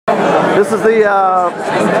This is the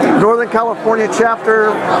Northern California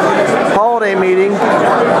chapter holiday meeting.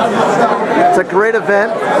 It's a great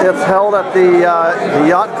event. It's held at the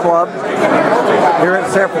Yacht Club here in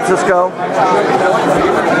San Francisco.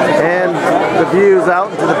 And the views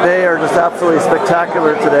out into the bay are just absolutely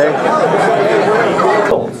spectacular today.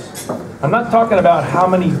 I'm not talking about how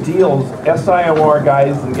many deals SIOR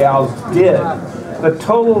guys and gals did. The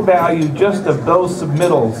total value just of those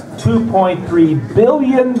submittals, $2.3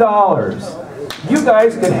 billion. You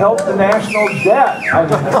guys could help the national debt.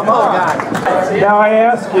 Come on. Now I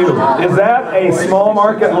ask you, is that a small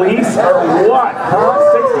market lease or what?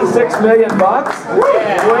 Huh? 66 million bucks? Wait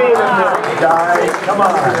a minute, guys. Come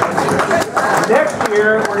on. Next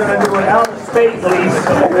year, we're going to do an out-of-state lease.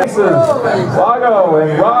 This is Vago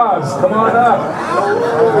and Robs. Come on up.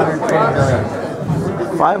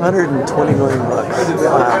 520 million bucks.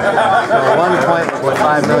 Wow.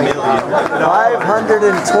 1.5 million.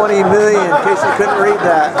 520 million, in case you couldn't read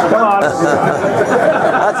that. Come on.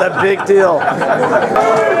 That's a big deal.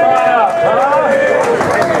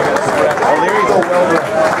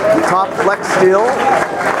 Top flex steel,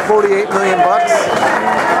 48 million bucks.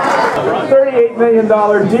 $38 million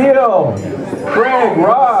deal. Greg,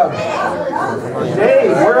 Rob,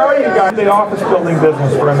 Dave, where are you guys? The office building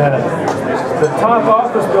business for a minute. The top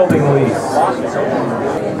office building lease.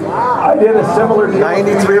 I did a similar deal.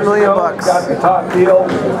 93 million bucks. Got the top deal,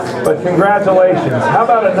 but congratulations. How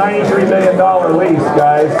about a $93 million lease,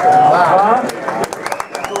 guys? Wow.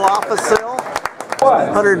 Little office sale. What?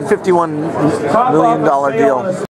 $151 million deal.